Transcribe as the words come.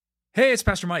Hey, it's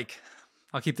Pastor Mike.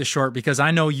 I'll keep this short because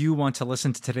I know you want to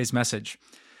listen to today's message.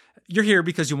 You're here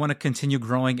because you want to continue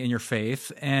growing in your faith,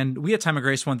 and we at Time of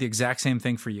Grace want the exact same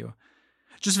thing for you.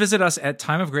 Just visit us at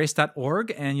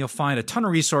timeofgrace.org, and you'll find a ton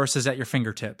of resources at your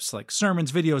fingertips, like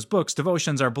sermons, videos, books,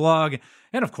 devotions, our blog,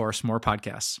 and of course, more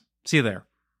podcasts. See you there.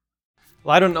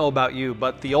 Well, I don't know about you,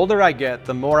 but the older I get,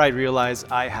 the more I realize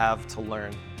I have to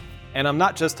learn. And I'm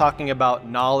not just talking about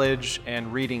knowledge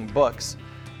and reading books,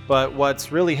 but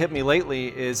what's really hit me lately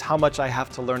is how much I have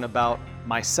to learn about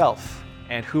myself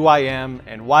and who I am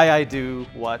and why I do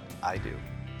what I do.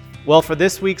 Well, for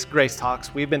this week's Grace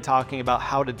Talks, we've been talking about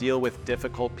how to deal with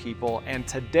difficult people. And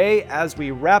today, as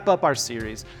we wrap up our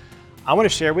series, I want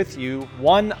to share with you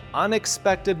one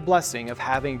unexpected blessing of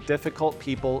having difficult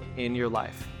people in your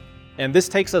life. And this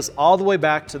takes us all the way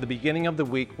back to the beginning of the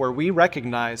week where we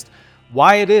recognized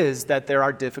why it is that there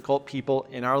are difficult people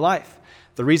in our life.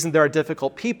 The reason there are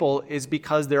difficult people is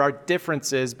because there are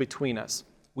differences between us.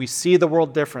 We see the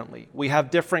world differently. We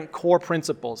have different core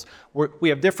principles. We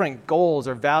have different goals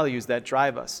or values that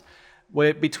drive us.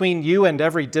 Between you and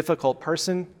every difficult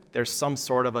person, there's some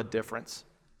sort of a difference.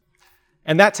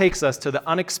 And that takes us to the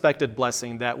unexpected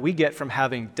blessing that we get from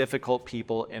having difficult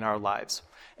people in our lives.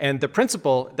 And the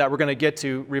principle that we're going to get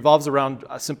to revolves around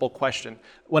a simple question.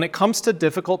 When it comes to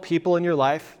difficult people in your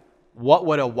life, what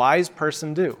would a wise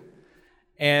person do?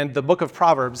 And the book of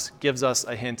Proverbs gives us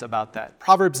a hint about that.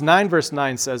 Proverbs 9 verse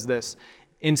 9 says this,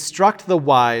 "Instruct the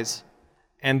wise,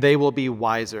 and they will be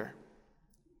wiser.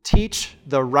 Teach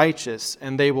the righteous,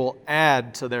 and they will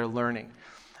add to their learning."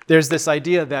 There's this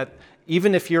idea that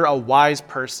even if you're a wise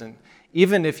person,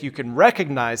 even if you can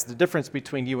recognize the difference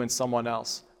between you and someone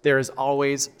else, there is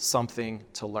always something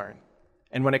to learn.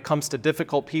 And when it comes to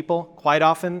difficult people, quite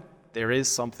often, there is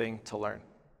something to learn.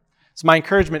 So my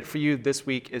encouragement for you this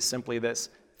week is simply this.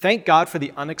 Thank God for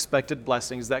the unexpected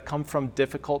blessings that come from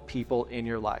difficult people in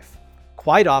your life.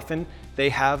 Quite often, they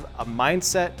have a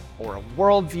mindset or a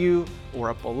worldview or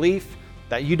a belief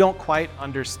that you don't quite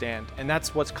understand, and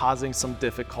that's what's causing some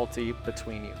difficulty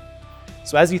between you.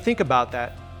 So as you think about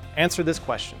that, answer this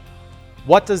question.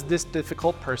 What does this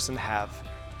difficult person have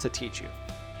to teach you?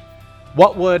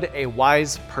 What would a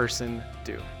wise person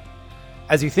do?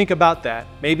 As you think about that,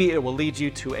 maybe it will lead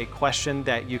you to a question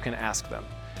that you can ask them,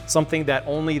 something that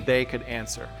only they could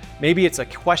answer. Maybe it's a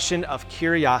question of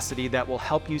curiosity that will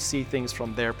help you see things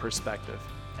from their perspective.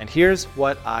 And here's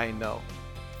what I know.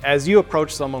 As you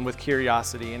approach someone with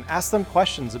curiosity and ask them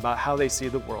questions about how they see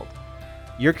the world,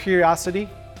 your curiosity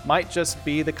might just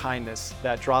be the kindness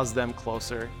that draws them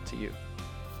closer to you.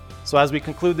 So as we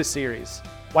conclude the series,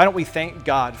 why don't we thank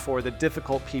God for the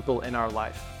difficult people in our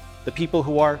life? The people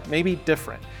who are maybe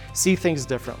different, see things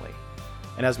differently.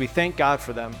 And as we thank God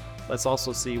for them, let's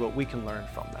also see what we can learn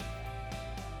from them.